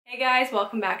Hey guys,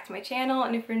 welcome back to my channel,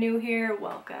 and if you're new here,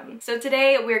 welcome. So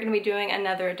today we're going to be doing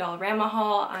another Dollarama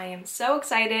haul. I am so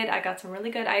excited. I got some really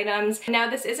good items. Now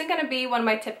this isn't going to be one of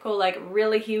my typical like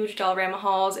really huge Dollarama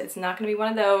hauls. It's not going to be one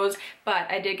of those,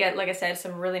 but I did get, like I said,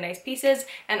 some really nice pieces.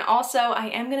 And also I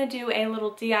am going to do a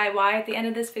little DIY at the end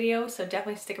of this video, so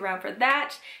definitely stick around for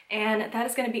that. And that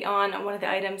is going to be on one of the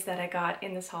items that I got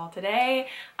in this haul today.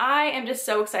 I am just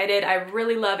so excited. I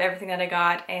really love everything that I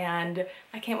got and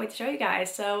I can't wait to show you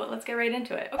guys. So let's get right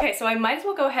into it. Okay, so I might as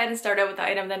well go ahead and start out with the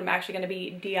item that I'm actually going to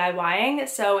be DIYing.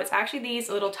 So it's actually these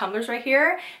little tumblers right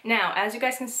here. Now, as you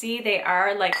guys can see, they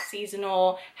are like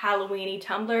seasonal Halloween-y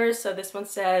tumblers. So this one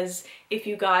says, "If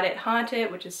you got it, haunt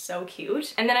it," which is so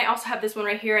cute. And then I also have this one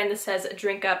right here, and this says,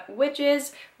 "Drink up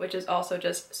witches," which is also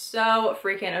just so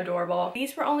freaking adorable.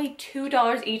 These were only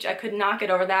 $2 each. I could not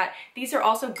get over that. These are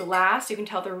also glass. You can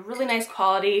tell they're really nice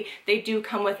quality. They do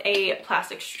come with a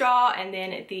plastic straw, and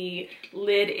then the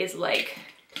lid is like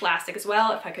plastic as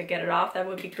well. If I could get it off, that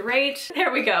would be great.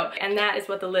 There we go. And that is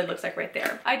what the lid looks like right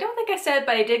there. I don't think I said,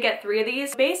 but I did get 3 of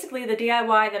these. Basically, the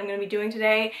DIY that I'm going to be doing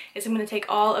today is I'm going to take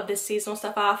all of this seasonal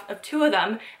stuff off of 2 of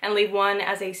them and leave one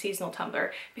as a seasonal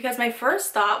tumbler. Because my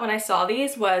first thought when I saw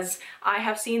these was I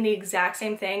have seen the exact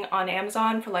same thing on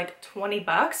Amazon for like 20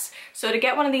 bucks. So to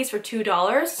get one of these for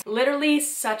 $2, literally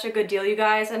such a good deal, you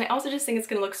guys. And I also just think it's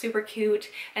going to look super cute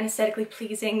and aesthetically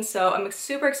pleasing. So I'm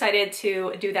super excited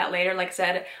to do that later. Like I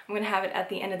said, I'm gonna have it at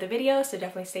the end of the video, so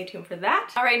definitely stay tuned for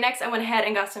that. All right, next I went ahead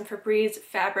and got some Febreze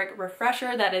fabric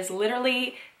refresher. That is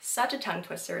literally such a tongue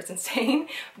twister, it's insane.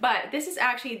 But this is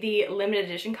actually the limited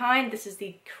edition kind. This is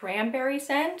the cranberry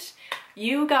scent.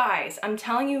 You guys, I'm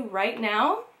telling you right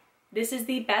now, this is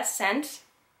the best scent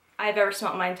I've ever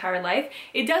smelled in my entire life.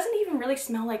 It doesn't even really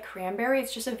smell like cranberry.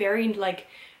 It's just a very like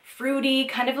fruity,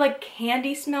 kind of like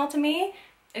candy smell to me.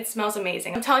 It smells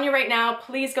amazing. I'm telling you right now,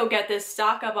 please go get this,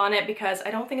 stock up on it, because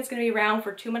I don't think it's gonna be around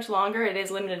for too much longer. It is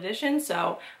limited edition,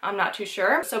 so I'm not too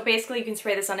sure. So basically you can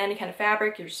spray this on any kind of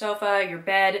fabric, your sofa, your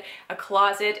bed, a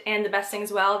closet, and the best thing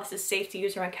as well, this is safe to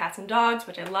use around cats and dogs,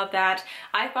 which I love that.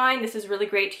 I find this is really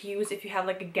great to use if you have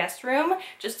like a guest room,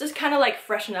 just to kind of like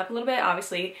freshen up a little bit.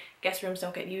 Obviously, guest rooms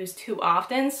don't get used too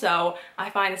often, so I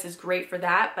find this is great for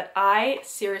that, but I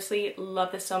seriously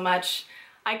love this so much.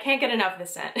 I can't get enough of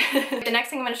this scent. The next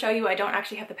thing I'm going to show you, I don't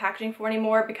actually have the packaging for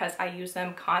anymore because I use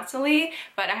them constantly,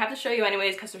 but I have to show you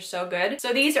anyways because they're so good.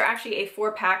 So these are actually a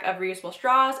 4-pack of reusable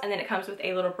straws, and then it comes with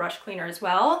a little brush cleaner as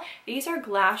well. These are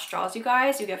glass straws, you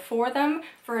guys. You get 4 of them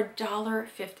for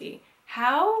 $1.50.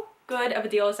 How good of a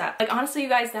deal is that? Like honestly, you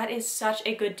guys, that is such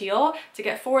a good deal to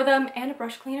get 4 of them and a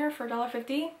brush cleaner for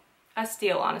 $1.50. A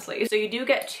steal, honestly. So you do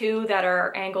get 2 that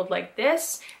are angled like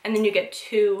this, and then you get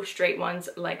 2 straight ones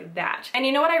like that. And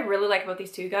you know what I really like about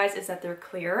these 2, guys, is that they're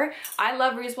clear. I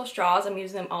love reusable straws. I'm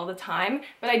using them all the time,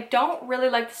 but I don't really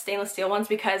like the stainless steel ones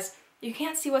because you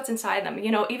can't see what's inside them. You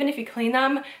know, even if you clean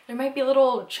them, there might be a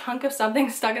little chunk of something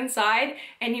stuck inside,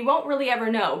 and you won't really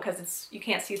ever know because you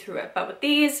can't see through it. But with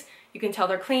these, you can tell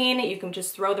they're clean. You can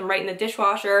just throw them right in the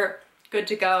dishwasher. Good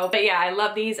to go. But yeah, I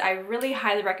love these. I really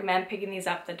highly recommend picking these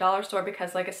up at the dollar store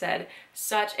because, like I said,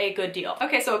 such a good deal.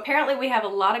 Okay, so apparently we have a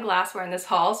lot of glassware in this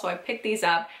haul, so I picked these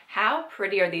up. How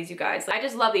pretty are these, you guys? I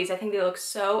just love these. I think they look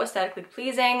so aesthetically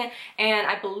pleasing, and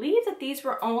I believe that these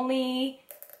were only,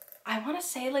 I want to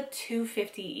say like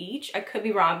 $2.50 each. I could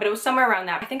be wrong, but it was somewhere around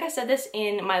that. I think I said this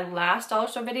in my last dollar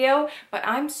store video, but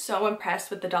I'm so impressed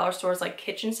with the dollar store's like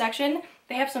kitchen section.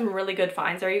 They have some really good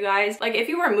finds there, you guys. Like if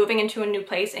you were moving into a new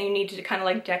place and you need to kind of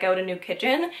like deck out a new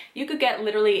kitchen, you could get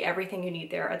literally everything you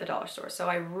need there at the dollar store. So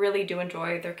I really do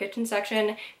enjoy their kitchen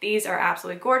section. These are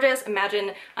absolutely gorgeous.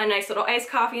 Imagine a nice little iced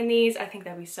coffee in these. I think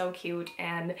that'd be so cute.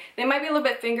 And they might be a little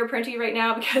bit fingerprinty right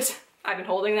now because I've been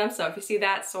holding them. So if you see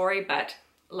that, sorry, but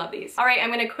love these. All right, I'm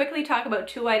gonna quickly talk about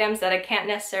 2 items that I can't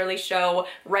necessarily show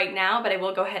right now, but I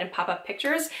will go ahead and pop up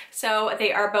pictures. So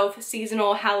they are both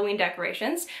seasonal Halloween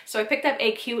decorations. So I picked up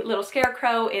a cute little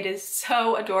scarecrow. It is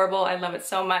so adorable. I love it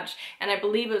so much. And I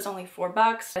believe it was only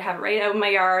 $4. I have it right out in my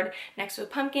yard next to a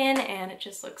pumpkin, and it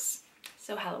just looks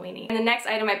so Halloween-y. And the next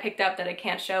item I picked up that I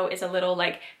can't show is a little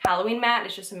like Halloween mat.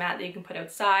 It's just a mat that you can put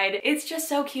outside. It's just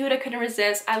so cute. I couldn't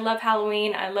resist. I love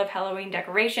Halloween. I love Halloween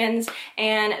decorations.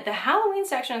 And the Halloween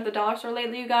section at the dollar store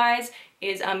lately, you guys,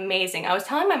 is amazing. I was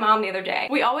telling my mom the other day,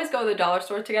 we always go to the dollar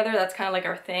store together. That's kind of like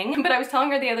our thing. But I was telling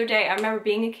her the other day, I remember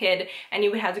being a kid and you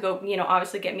would have to go, you know,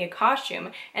 obviously get me a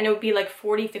costume, and it would be like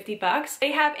 40, 50 bucks.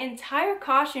 They have entire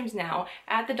costumes now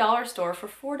at the dollar store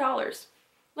for $4.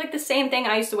 Like the same thing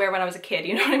I used to wear when I was a kid,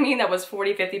 you know what I mean? That was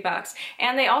 40, 50 bucks.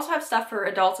 And they also have stuff for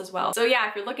adults as well. So yeah,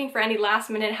 if you're looking for any last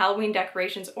minute Halloween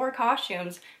decorations or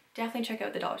costumes, definitely check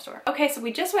out the dollar store. Okay, so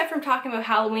we just went from talking about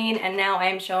Halloween and now I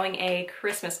am showing a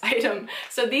Christmas item.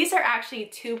 So these are actually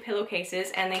 2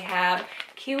 pillowcases and they have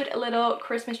cute little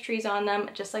Christmas trees on them,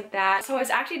 just like that. So I was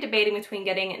actually debating between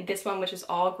getting this one, which is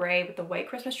all gray with the white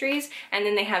Christmas trees, and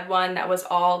then they had one that was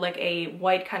all like a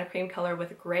white kind of cream color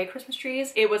with gray Christmas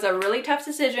trees. It was a really tough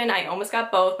decision. I almost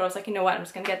got both, but I was like, you know what, I'm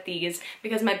just gonna get these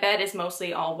because my bed is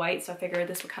mostly all white, so I figured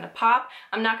this would kind of pop.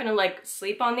 I'm not gonna like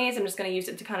sleep on these. I'm just gonna use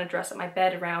it to kind of dress up my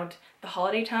bed around the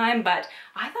holiday time, but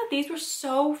I thought these were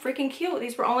so freaking cute.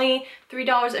 These were only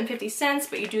 $3.50,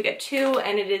 but you do get 2,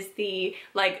 and it is the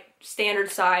like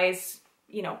standard size,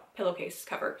 you know, pillowcase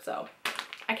cover. So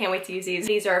I can't wait to use these.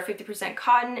 These are 50%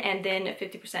 cotton and then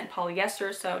 50%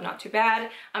 polyester, so not too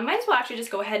bad. I might as well actually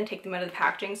just go ahead and take them out of the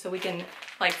packaging so we can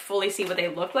like fully see what they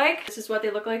look like. This is what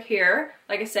they look like here.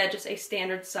 Like I said, just a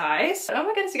standard size. But oh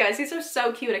my goodness, you guys, these are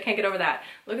so cute. I can't get over that.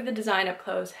 Look at the design up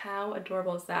close. How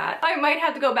adorable is that? I might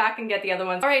have to go back and get the other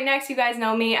ones. All right, next, you guys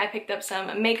know me. I picked up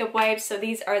some makeup wipes. So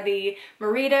these are the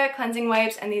Merita cleansing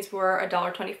wipes, and these were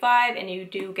 $1.25, and you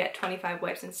do get 25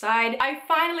 wipes inside. I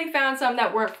finally found some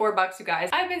that weren't $4, you guys.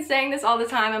 I've been saying this all the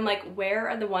time. I'm like, where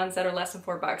are the ones that are less than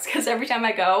 $4? Because every time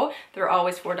I go, they're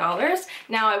always $4.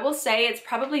 Now, I will say it's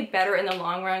probably better in the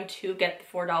long run to get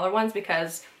the $4 ones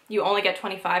because you only get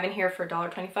 25 in here for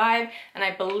 $1.25, and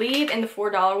I believe in the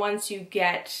 $4 ones you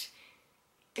get,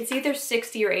 it's either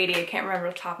 60 or 80, I can't remember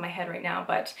off the top of my head right now,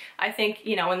 but I think,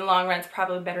 you know, in the long run it's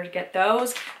probably better to get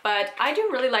those. But I do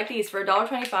really like these for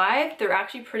 $1.25. They're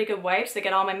actually pretty good wipes. They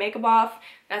get all my makeup off.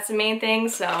 That's the main thing,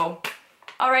 so.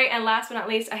 All right, and last but not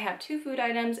least, I have 2 food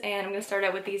items, and I'm gonna start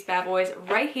out with these bad boys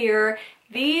right here.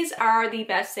 These are the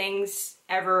best things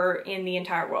ever in the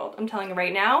entire world. I'm telling you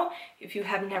right now, if you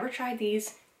have never tried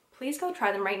these, please go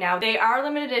try them right now. They are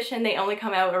limited edition. They only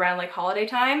come out around like holiday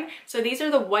time. So these are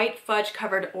the white fudge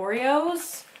covered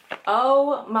Oreos.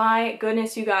 Oh my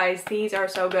goodness, you guys, these are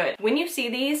so good. When you see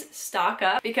these, stock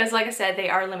up because like I said, they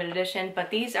are limited edition, but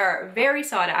these are very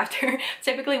sought after.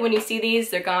 Typically when you see these,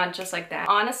 they're gone just like that.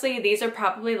 Honestly, these are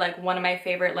probably like one of my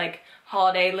favorite like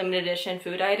holiday limited edition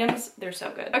food items. They're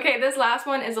so good. Okay, this last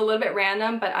one is a little bit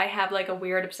random, but I have like a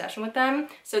weird obsession with them.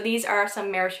 So these are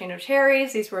some maraschino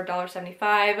cherries. These were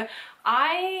 $1.75.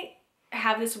 I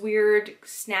have this weird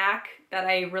snack that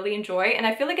I really enjoy, and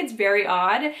I feel like it's very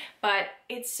odd, but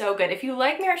it's so good. If you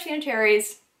like maraschino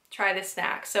cherries, try this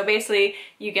snack. So basically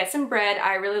you get some bread.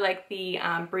 I really like the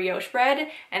brioche bread,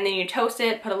 and then you toast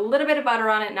it, put a little bit of butter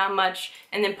on it, not much,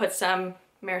 and then put some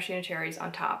maraschino cherries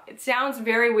on top. It sounds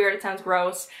very weird, it sounds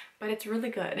gross, but it's really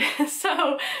good.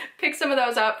 So pick some of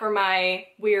those up for my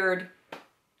weird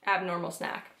abnormal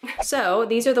snack. So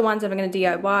these are the ones that I'm going to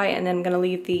DIY, and then I'm going to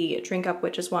leave the Drink Up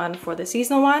Witches one for the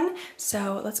seasonal one.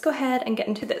 So let's go ahead and get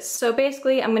into this. So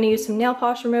basically I'm going to use some nail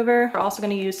polish remover. We're also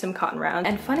going to use some cotton rounds.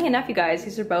 And funny enough, you guys,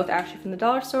 these are both actually from the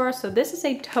dollar store. So this is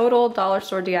a total dollar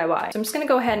store DIY. So I'm just going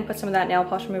to go ahead and put some of that nail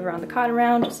polish remover on the cotton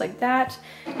round, just like that.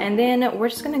 And then we're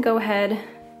just going to go ahead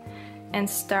and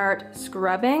start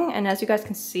scrubbing. And as you guys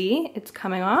can see, it's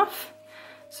coming off.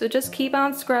 So just keep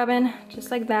on scrubbing,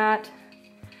 just like that.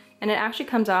 And it actually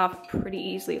comes off pretty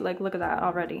easily. Like, look at that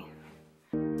already.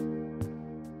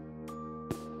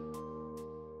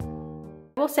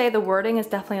 I will say the wording is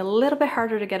definitely a little bit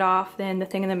harder to get off than the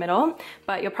thing in the middle,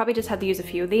 but you'll probably just have to use a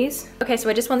few of these. Okay, so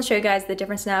I just want to show you guys the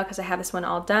difference now because I have this one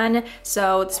all done.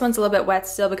 So this one's a little bit wet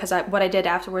still because what I did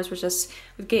afterwards was just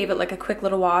gave it like a quick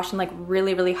little wash in like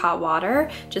really, really hot water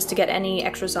just to get any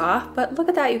extras off. But look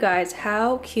at that, you guys.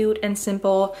 How cute and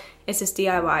simple is this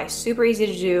DIY. Super easy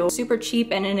to do, super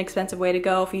cheap and inexpensive way to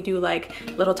go if you do like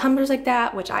little tumblers like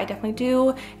that, which I definitely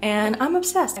do, and I'm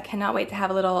obsessed. I cannot wait to have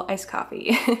a little iced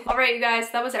coffee. All right, you guys,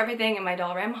 that was everything in my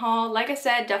Dollarama haul. Like I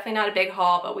said, definitely not a big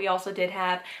haul, but we also did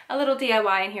have a little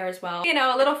DIY in here as well. You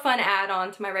know, a little fun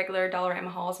add-on to my regular Dollarama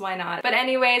hauls, why not? But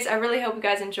anyways, I really hope you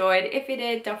guys enjoyed. If you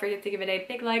did, don't forget to give it a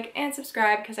big like and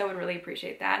subscribe because I would really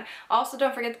appreciate that. Also,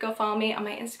 don't forget to go follow me on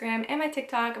my Instagram and my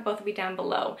TikTok. Both will be down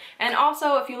below. And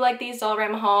also, if you like these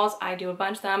Dollarama hauls, I do a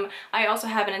bunch of them. I also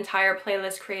have an entire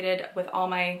playlist created with all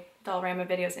my Dollarama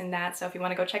videos in that, so if you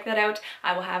want to go check that out,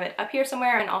 I will have it up here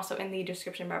somewhere and also in the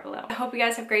description bar below. I hope you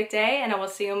guys have a great day, and I will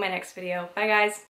see you in my next video. Bye guys!